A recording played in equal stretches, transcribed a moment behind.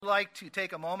like to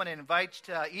take a moment and invite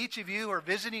each of you who are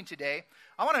visiting today.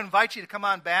 I want to invite you to come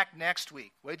on back next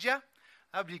week, would you?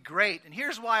 That would be great. And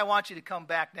here's why I want you to come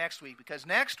back next week, because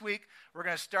next week we're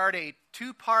going to start a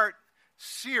two-part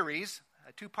series,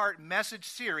 a two-part message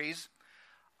series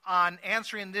on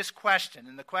answering this question.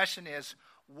 And the question is,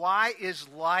 why is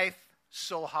life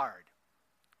so hard?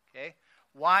 Okay?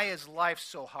 Why is life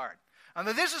so hard? And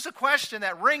this is a question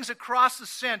that rings across the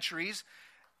centuries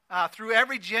through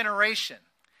every generation.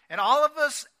 And all of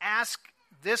us ask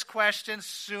this question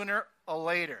sooner or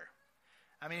later.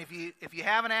 I mean, if you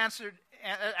haven't asked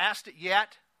it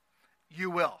yet, you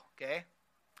will, okay?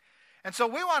 And so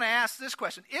we want to ask this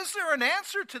question. Is there an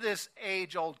answer to this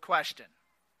age-old question?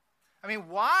 I mean,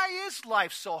 why is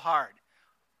life so hard?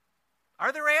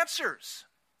 Are there answers?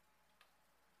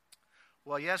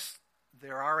 Well, yes,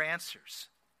 there are answers.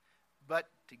 But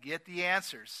to get the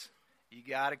answers, you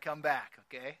got to come back,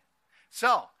 okay?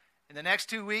 So, in the next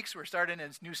 2 weeks, we're starting a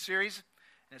new series,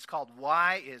 and it's called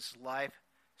Why is Life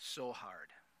So Hard?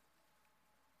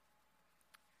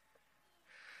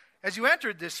 As you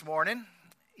entered this morning,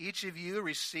 each of you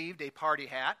received a party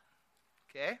hat,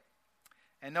 okay?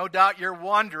 And no doubt you're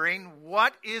wondering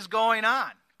what is going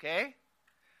on, okay?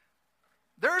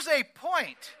 There's a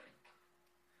point.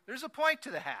 There's a point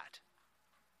to the hat.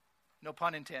 No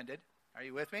pun intended. Are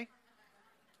you with me?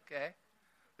 Okay.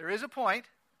 There is a point.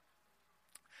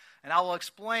 And I will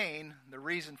explain the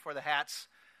reason for the hats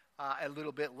a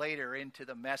little bit later into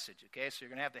the message, okay? So you're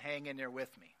going to have to hang in there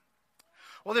with me.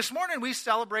 Well, this morning we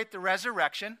celebrate the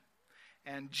resurrection,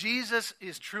 and Jesus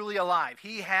is truly alive.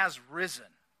 He has risen.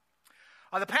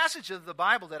 The passage of the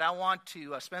Bible that I want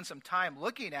to spend some time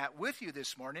looking at with you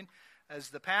this morning is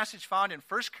the passage found in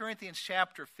 1 Corinthians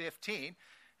chapter 15.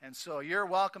 And so you're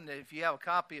welcome to, if you have a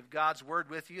copy of God's Word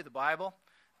with you, the Bible,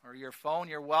 or your phone,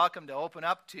 you're welcome to open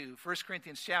up to 1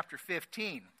 Corinthians chapter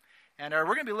 15. And we're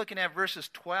going to be looking at verses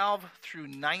 12 through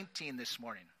 19 this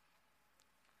morning.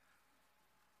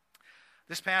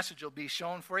 This passage will be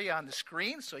shown for you on the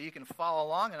screen so you can follow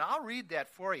along, and I'll read that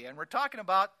for you. And we're talking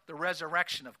about the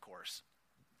resurrection, of course.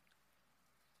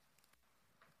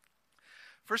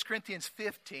 1 Corinthians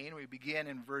 15, we begin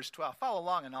in verse 12. Follow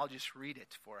along, and I'll just read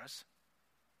it for us.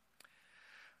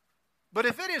 But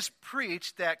if it is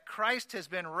preached that Christ has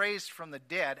been raised from the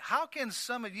dead, how can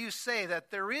some of you say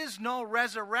that there is no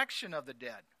resurrection of the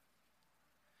dead?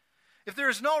 If there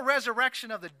is no resurrection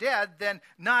of the dead, then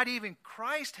not even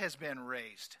Christ has been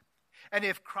raised. And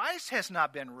if Christ has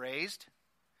not been raised,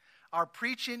 our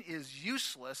preaching is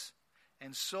useless,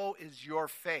 and so is your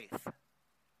faith.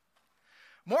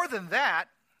 More than that,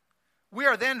 we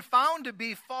are then found to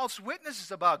be false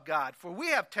witnesses about God, for we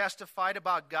have testified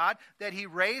about God that he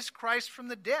raised Christ from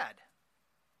the dead.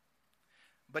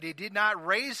 But he did not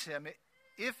raise him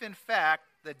if in fact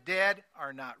the dead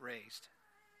are not raised.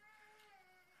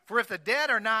 For if the dead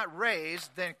are not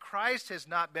raised, then Christ has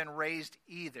not been raised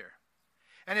either.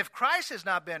 And if Christ has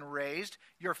not been raised,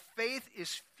 your faith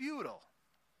is futile.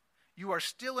 You are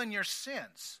still in your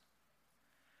sins.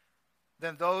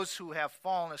 Then those who have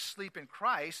fallen asleep in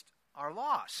Christ are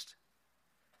lost.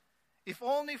 If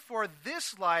only for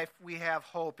this life we have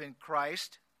hope in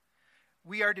Christ,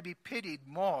 we are to be pitied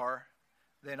more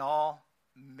than all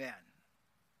men.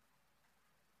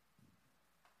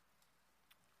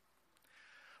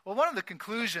 Well, one of the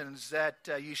conclusions that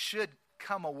you should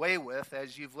come away with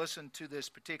as you've listened to this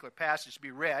particular passage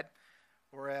be read,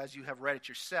 or as you have read it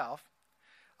yourself,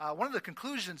 one of the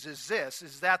conclusions is this,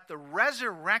 is that the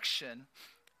resurrection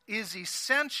is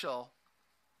essential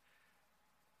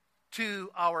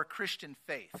to our Christian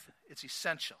faith. It's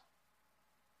essential.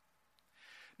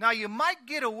 Now, you might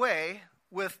get away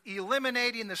with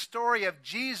eliminating the story of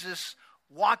Jesus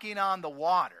walking on the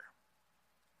water.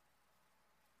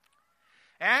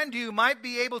 And you might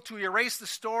be able to erase the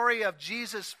story of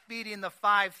Jesus feeding the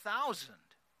 5,000.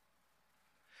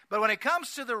 But when it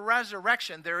comes to the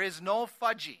resurrection, there is no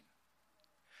fudging.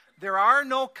 There are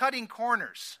no cutting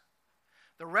corners.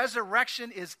 The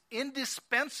resurrection is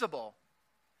indispensable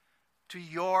to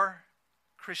your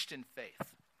Christian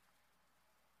faith.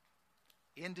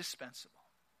 Indispensable.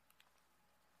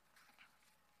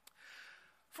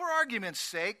 For argument's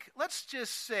sake, let's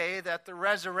just say that the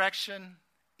resurrection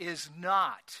is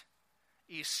not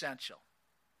essential.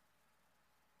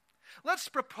 Let's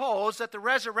propose that the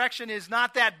resurrection is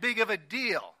not that big of a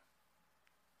deal.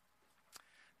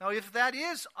 Now, if that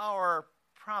is our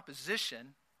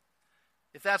proposition,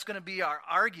 if that's going to be our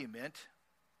argument,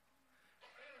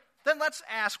 then let's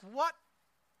ask, what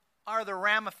are the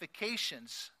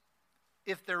ramifications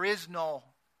if there is no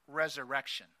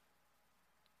resurrection?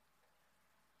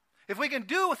 If we can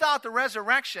do without the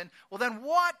resurrection, well then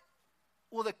what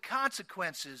will the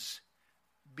consequences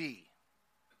be?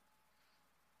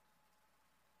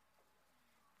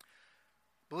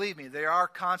 Believe me, there are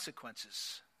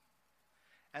consequences.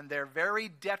 And they're very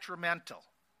detrimental.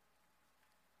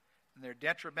 And they're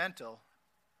detrimental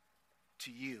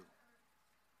to you.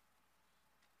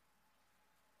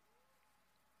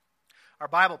 Our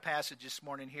Bible passage this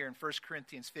morning here in 1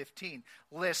 Corinthians 15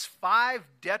 lists 5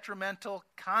 detrimental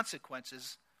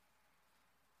consequences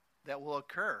that will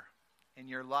occur in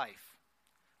your life.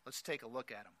 Let's take a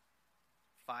look at them.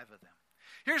 5 of them.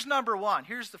 Here's number 1.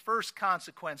 Here's the first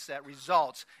consequence that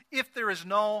results if there is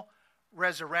no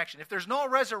resurrection. If there's no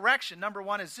resurrection, number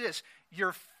 1 is this: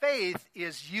 your faith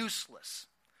is useless.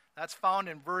 That's found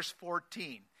in verse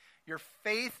 14. Your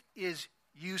faith is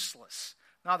useless.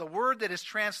 Now, the word that is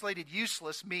translated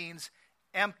useless means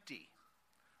empty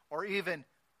or even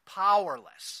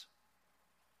powerless.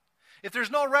 If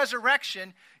there's no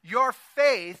resurrection, your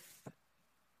faith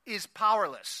is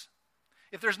powerless.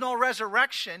 If there's no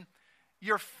resurrection,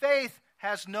 your faith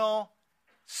has no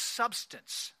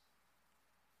substance.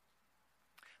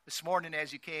 This morning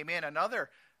as you came in,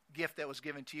 another gift that was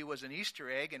given to you was an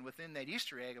Easter egg, and within that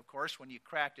Easter egg, of course, when you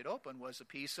cracked it open, was a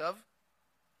piece of,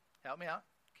 help me out,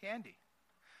 candy.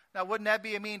 Now, wouldn't that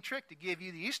be a mean trick to give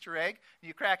you the Easter egg, and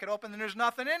you crack it open, and there's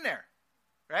nothing in there?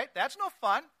 Right? That's no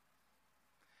fun.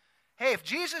 Hey, if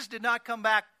Jesus did not come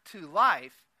back to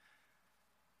life,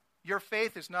 your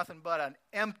faith is nothing but an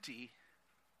empty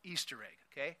Easter egg,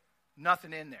 okay?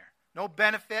 Nothing in there. No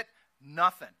benefit,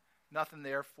 nothing. Nothing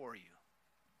there for you.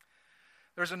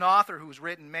 There's an author who's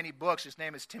written many books. His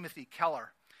name is Timothy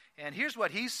Keller. And here's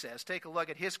what he says. Take a look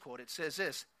at his quote. It says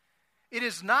this: "It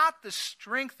is not the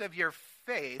strength of your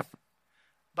faith,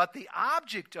 but the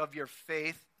object of your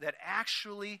faith that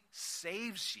actually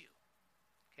saves you."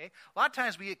 Okay? A lot of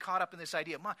times we get caught up in this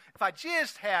idea, if I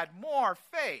just had more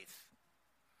faith.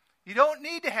 You don't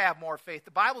need to have more faith.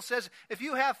 The Bible says if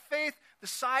you have faith the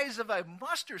size of a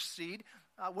mustard seed,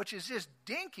 which is just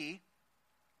dinky,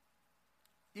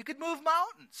 you could move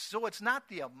mountains. So it's not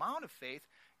the amount of faith.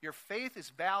 Your faith is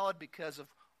valid because of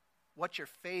what your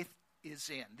faith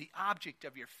is in. The object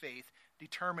of your faith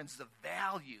determines the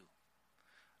value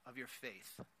of your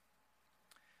faith.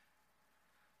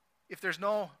 If there's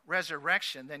no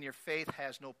resurrection, then your faith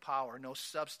has no power, no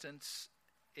substance.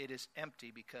 It is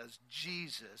empty because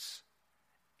Jesus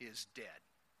is dead.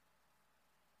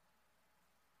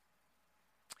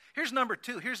 Here's number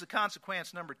 2. Here's the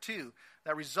consequence number 2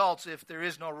 that results if there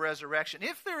is no resurrection.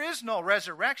 If there is no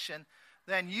resurrection,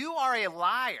 then you are a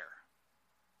liar.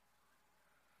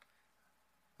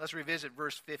 Let's revisit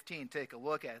verse 15. Take a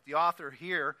look at it. The author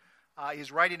here is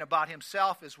writing about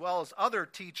himself as well as other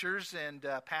teachers and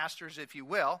pastors, if you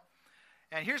will.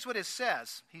 And here's what it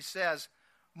says. He says,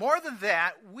 "More than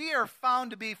that, we are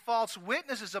found to be false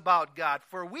witnesses about God,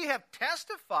 for we have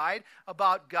testified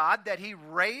about God that he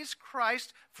raised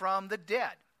Christ from the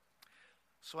dead."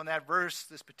 So in that verse,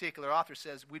 this particular author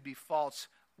says we'd be false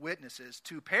witnesses.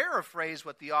 To paraphrase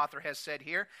what the author has said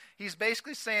here, he's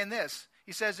basically saying this.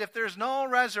 He says, if there's no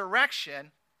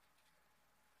resurrection,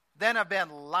 then I've been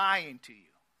lying to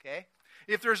you. Okay?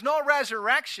 If there's no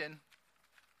resurrection,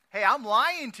 hey, I'm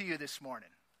lying to you this morning.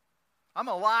 I'm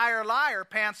a liar,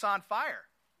 pants on fire.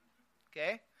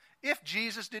 Okay? If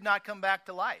Jesus did not come back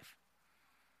to life.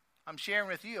 I'm sharing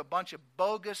with you a bunch of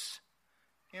bogus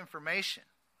information.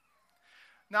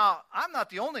 Now, I'm not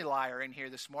the only liar in here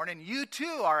this morning. You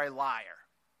too are a liar.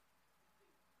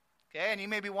 Okay? And you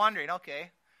may be wondering,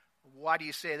 okay, why do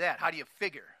you say that? How do you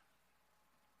figure?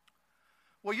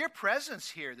 Well, your presence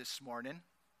here this morning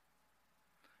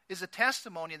is a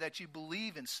testimony that you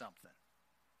believe in something.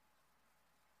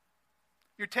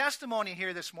 Your testimony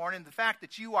here this morning, the fact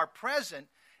that you are present,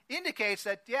 indicates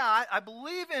that, yeah, I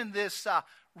believe in this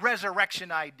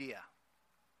resurrection idea.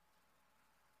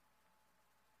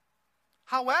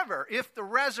 However, if the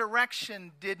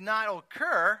resurrection did not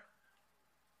occur,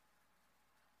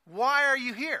 why are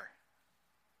you here?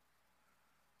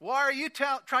 Why are you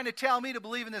trying to tell me to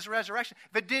believe in this resurrection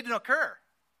if it didn't occur?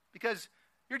 Because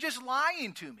you're just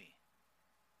lying to me.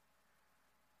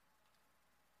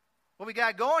 What we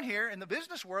got going here in the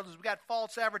business world is we got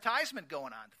false advertisement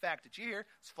going on. The fact that you're here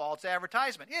is false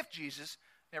advertisement if Jesus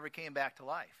never came back to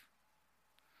life.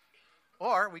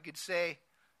 Or we could say,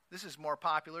 this is more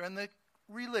popular in the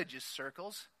religious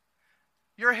circles,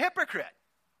 you're a hypocrite.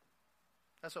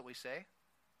 That's what we say.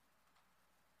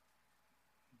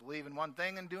 Believe in one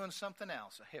thing and doing something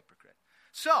else, a hypocrite.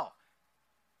 So,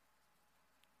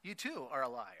 you too are a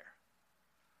liar.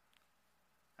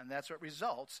 And that's what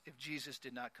results if Jesus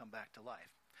did not come back to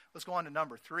life. Let's go on to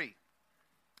number 3.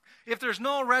 If there's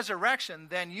no resurrection,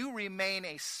 then you remain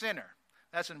a sinner.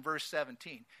 That's in verse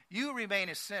 17. You remain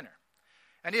a sinner.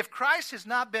 And if Christ has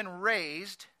not been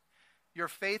raised, your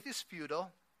faith is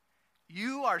futile.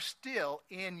 You are still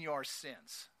in your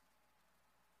sins.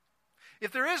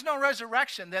 If there is no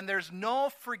resurrection, then there's no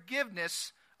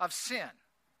forgiveness of sin.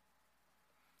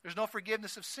 There's no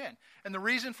forgiveness of sin. And the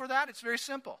reason for that, it's very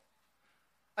simple.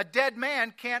 A dead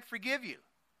man can't forgive you.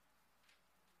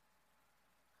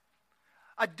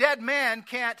 A dead man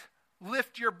can't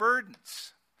lift your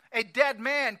burdens. A dead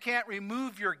man can't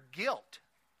remove your guilt.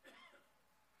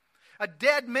 A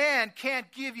dead man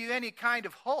can't give you any kind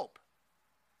of hope.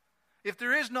 If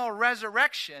there is no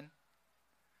resurrection,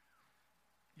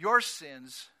 your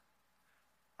sins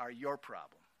are your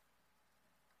problem.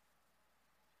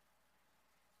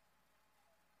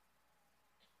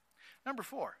 Number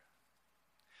 4,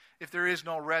 if there is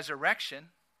no resurrection,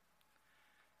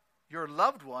 your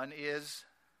loved one is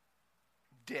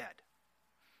dead.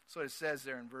 That's what it says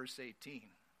there in verse 18.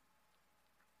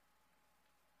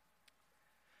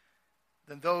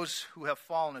 Then those who have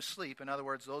fallen asleep, in other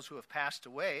words, those who have passed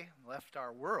away, left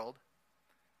our world,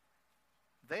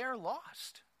 they are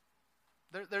lost.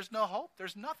 There's no hope.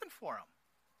 There's nothing for them.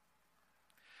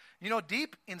 You know,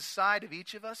 deep inside of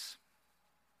each of us,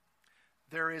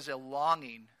 there is a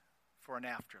longing for an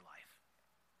afterlife.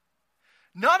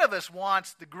 None of us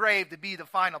wants the grave to be the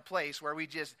final place where we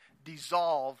just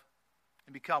dissolve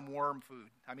and become worm food.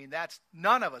 I mean,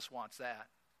 none of us wants that.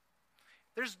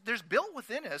 There's built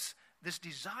within us this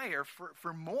desire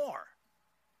for more.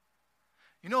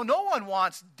 You know, no one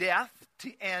wants death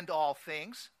to end all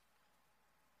things.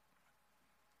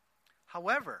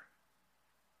 However,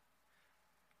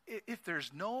 if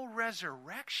there's no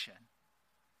resurrection,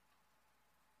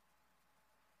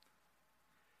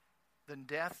 then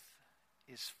death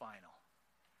is final.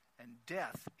 And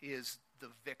death is the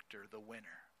victor, the winner.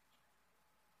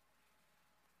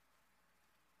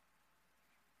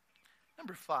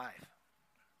 Number 5.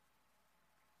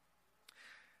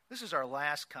 This is our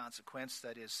last consequence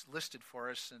that is listed for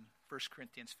us in 1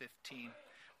 Corinthians 15.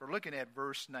 We're looking at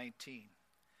verse 19.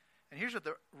 And here's what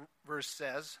the verse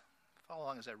says. Follow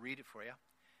along as I read it for you.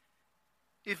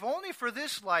 If only for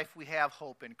this life we have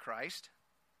hope in Christ,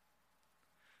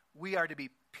 we are to be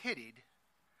pitied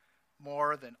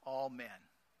more than all men.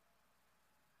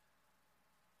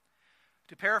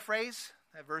 To paraphrase,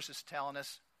 that verse is telling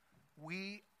us,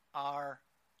 we are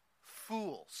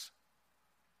fools.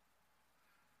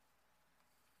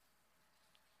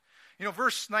 You know,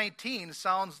 verse 19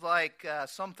 sounds like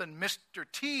something Mr.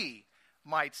 T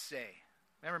might say.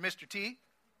 Remember Mr. T?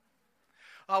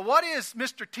 What is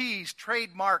Mr. T's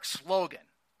trademark slogan?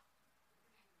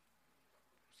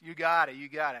 You got it.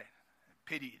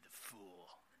 Pity the fool.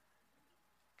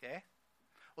 Okay?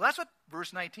 Well, that's what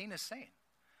verse 19 is saying.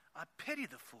 I pity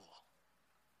the fool.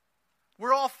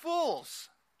 We're all fools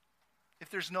if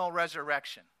there's no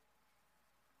resurrection.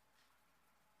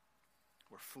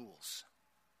 We're fools.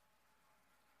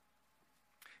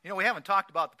 You know, we haven't talked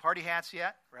about the party hats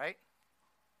yet, right?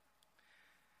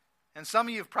 And some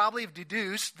of you have probably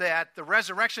deduced that the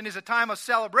resurrection is a time of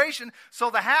celebration, so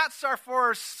the hats are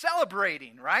for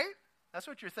celebrating, right? That's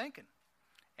what you're thinking.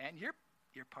 And you're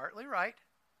partly right.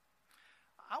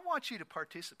 I want you to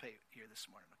participate here this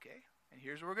morning, okay? And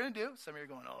here's what we're going to do. Some of you are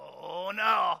going, oh,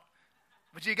 no.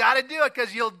 But you got to do it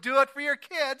because you'll do it for your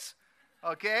kids,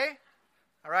 okay?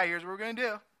 All right, here's what we're going to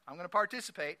do. I'm going to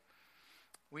participate.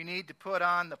 We need to put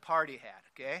on the party hat,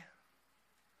 okay?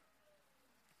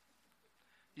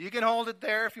 You can hold it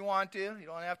there if you want to. You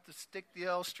don't have to stick the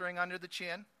old string under the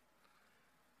chin.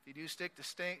 If you do stick the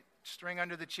string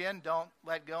under the chin, don't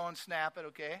let go and snap it,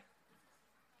 okay?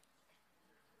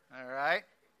 All right?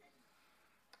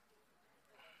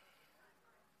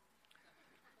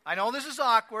 I know this is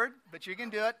awkward, but you can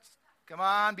do it. Come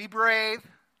on, be brave. If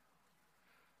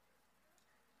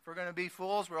we're going to be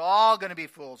fools, we're all going to be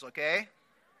fools, okay?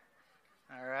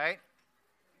 All right?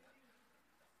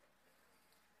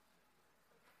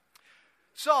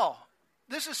 So,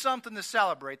 this is something to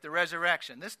celebrate, the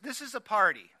resurrection. This is a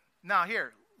party. Now,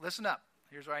 here, listen up.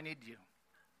 Here's what I need you.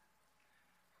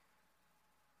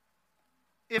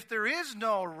 If there is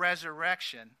no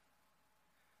resurrection,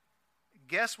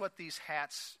 guess what these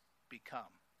hats become?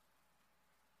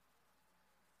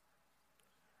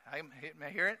 May I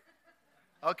hear it?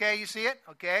 Okay, you see it?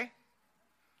 Okay.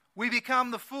 We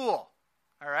become the fool.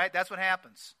 All right, that's what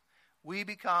happens. We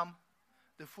become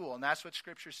the fool, and that's what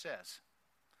Scripture says.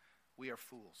 We are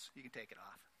fools. You can take it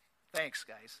off. Thanks,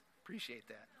 guys. Appreciate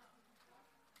that.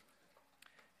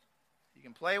 You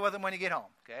can play with them when you get home,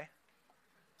 okay?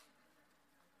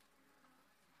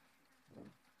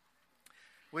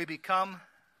 we become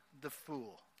the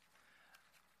fool.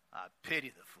 Pity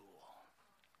the fool.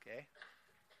 Okay?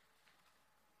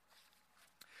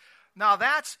 Now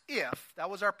that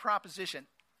was our proposition.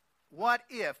 What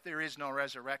if there is no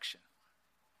resurrection?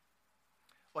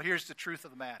 Well, here's the truth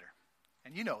of the matter.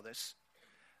 And you know this.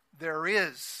 There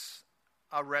is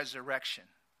a resurrection.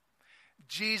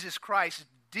 Jesus Christ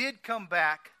did come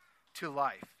back to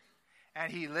life.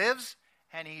 And he lives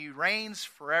and he reigns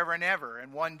forever and ever.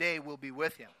 And one day we'll be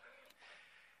with him.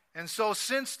 And so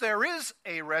since there is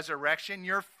a resurrection,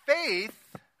 your faith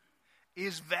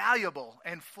is valuable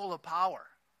and full of power.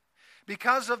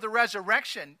 Because of the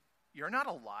resurrection, you're not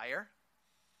a liar.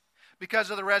 Because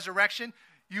of the resurrection,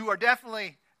 you are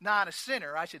definitely not a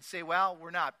sinner. I should say, well,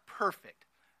 we're not perfect.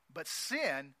 But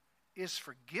sin is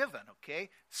forgiven, okay?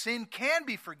 Sin can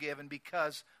be forgiven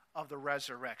because of the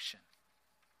resurrection.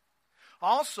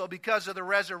 Also, because of the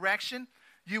resurrection,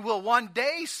 you will one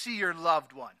day see your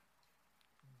loved one.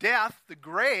 Death, the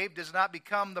grave, does not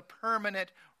become the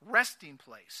permanent resting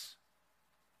place.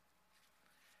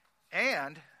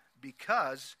 And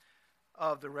because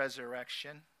of the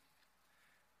resurrection,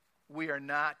 we are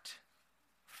not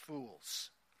fools.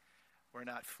 We're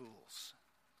not fools.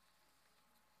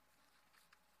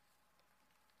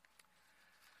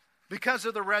 Because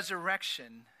of the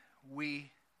resurrection,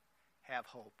 we have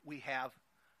hope. We have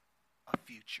a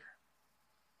future.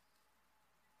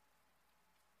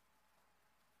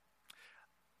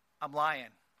 I'm lying.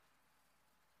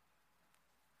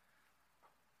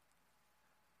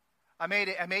 I made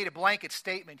a blanket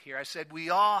statement here. I said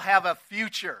we all have a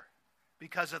future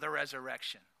because of the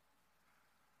resurrection.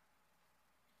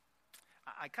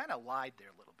 I kind of lied there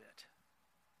a little bit.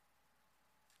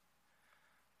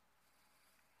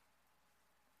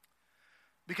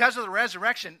 Because of the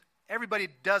resurrection, everybody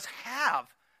do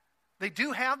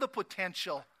have the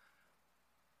potential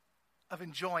of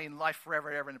enjoying life forever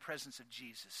and ever in the presence of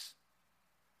Jesus.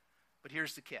 But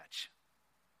here's the catch.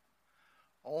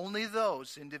 Only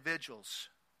those individuals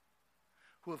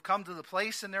who have come to the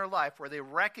place in their life where they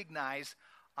recognize,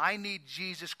 I need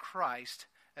Jesus Christ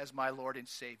as my Lord and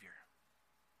Savior.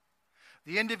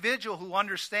 The individual who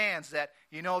understands that,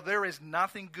 there is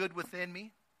nothing good within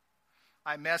me.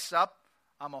 I mess up.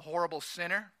 I'm a horrible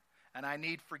sinner, and I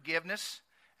need forgiveness.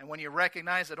 And when you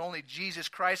recognize that only Jesus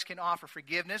Christ can offer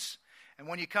forgiveness, and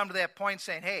when you come to that point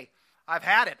saying, hey, I've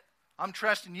had it. I'm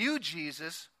trusting you,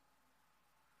 Jesus,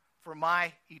 for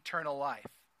my eternal life.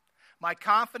 My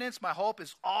confidence, my hope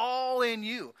is all in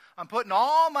you. I'm putting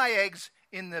all my eggs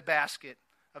in the basket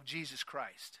of Jesus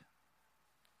Christ.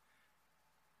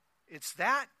 It's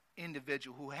that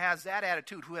individual who has that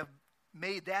attitude, who have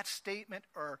made that statement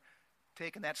or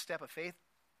taken that step of faith,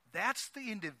 that's the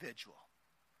individual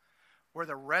where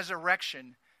the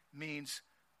resurrection means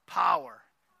power,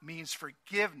 means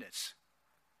forgiveness,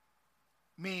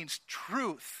 means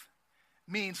truth,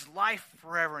 means life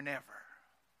forever and ever.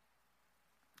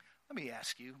 Let me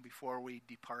ask you before we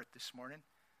depart this morning,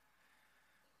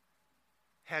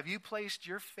 have you placed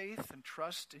your faith and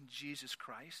trust in Jesus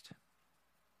Christ?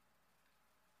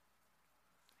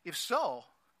 If so,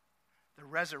 the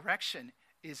resurrection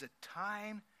is a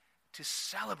time to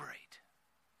celebrate.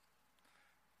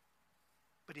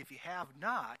 But if you have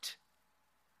not,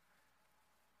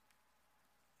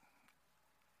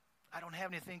 I don't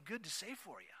have anything good to say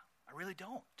for you. I really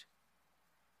don't.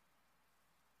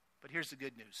 But here's the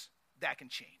good news. That can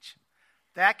change.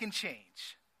 That can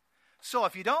change. So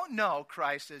if you don't know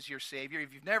Christ as your Savior,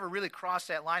 if you've never really crossed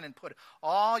that line and put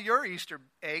all your Easter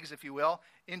eggs, if you will,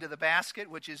 into the basket,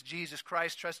 which is Jesus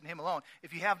Christ, trusting Him alone,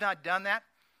 if you have not done that,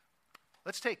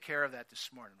 let's take care of that this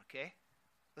morning, okay?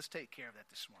 Let's take care of that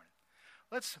this morning.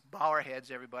 Let's bow our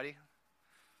heads, everybody.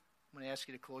 I'm going to ask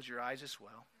you to close your eyes as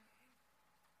well.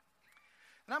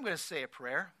 And I'm going to say a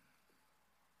prayer.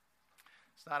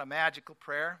 It's not a magical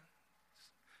prayer.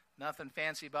 There's nothing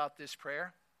fancy about this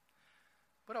prayer.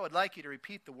 But I would like you to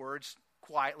repeat the words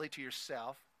quietly to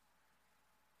yourself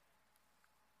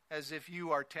as if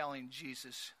you are telling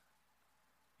Jesus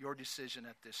your decision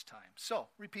at this time. So,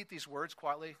 repeat these words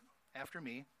quietly after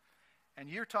me. And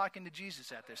you're talking to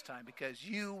Jesus at this time because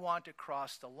you want to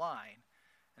cross the line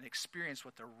and experience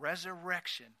what the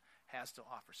resurrection has to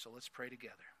offer. So let's pray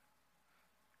together.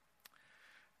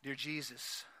 Dear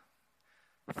Jesus,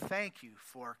 thank you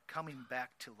for coming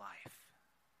back to life.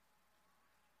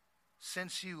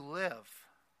 Since you live,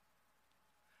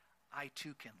 I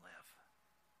too can live.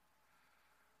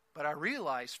 But I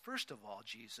realize, first of all,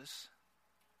 Jesus,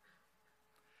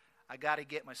 I got to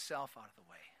get myself out of the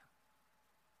way.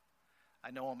 I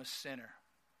know I'm a sinner.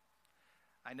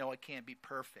 I know I can't be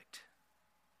perfect.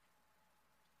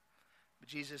 But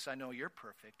Jesus, I know you're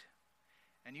perfect.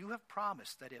 And you have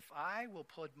promised that if I will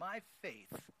put my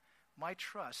faith, my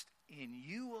trust in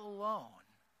you alone,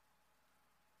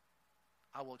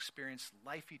 I will experience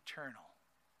life eternal.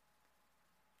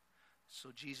 So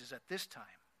Jesus, at this time,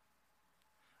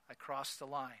 I cross the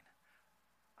line.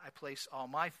 I place all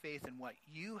my faith in what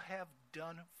you have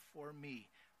done for me,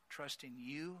 trusting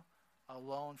you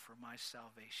alone for my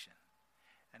salvation.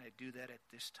 And I do that at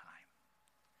this time.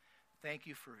 Thank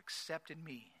you for accepting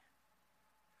me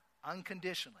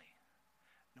unconditionally,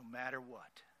 no matter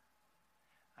what.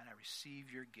 And I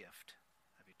receive your gift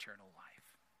of eternal life.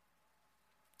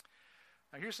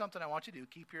 Now here's something I want you to do.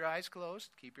 Keep your eyes closed.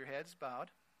 Keep your heads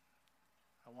bowed.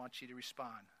 I want you to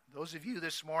respond. Those of you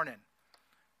this morning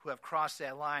who have crossed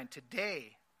that line,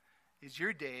 today is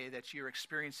your day that you're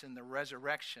experiencing the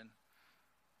resurrection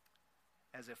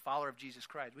as a follower of Jesus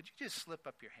Christ. Would you just slip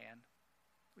up your hand?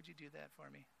 Would you do that for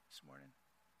me this morning?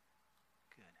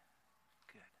 Good.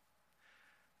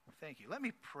 Thank you. Let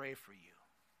me pray for you.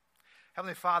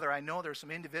 Heavenly Father, I know there's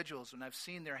some individuals, when I've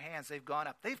seen their hands, they've gone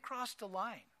up. They've crossed a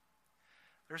line.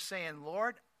 They're saying,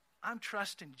 Lord, I'm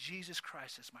trusting Jesus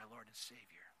Christ as my Lord and Savior.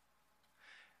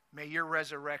 May your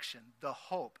resurrection, the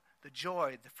hope, the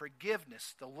joy, the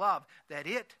forgiveness, the love that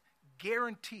it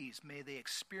guarantees, may they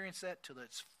experience that to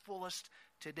its fullest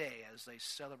today as they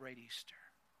celebrate Easter.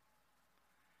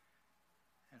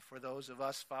 And for those of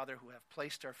us, Father, who have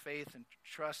placed our faith and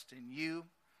trust in you,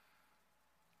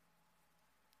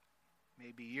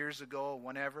 maybe years ago,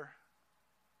 whenever,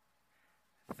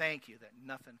 thank you that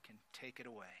nothing can take it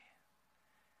away.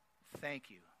 Thank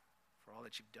you for all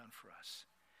that you've done for us.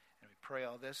 And we pray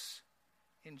all this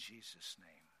in Jesus'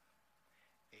 name.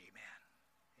 Amen.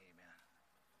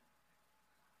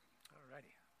 All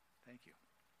righty. Thank you.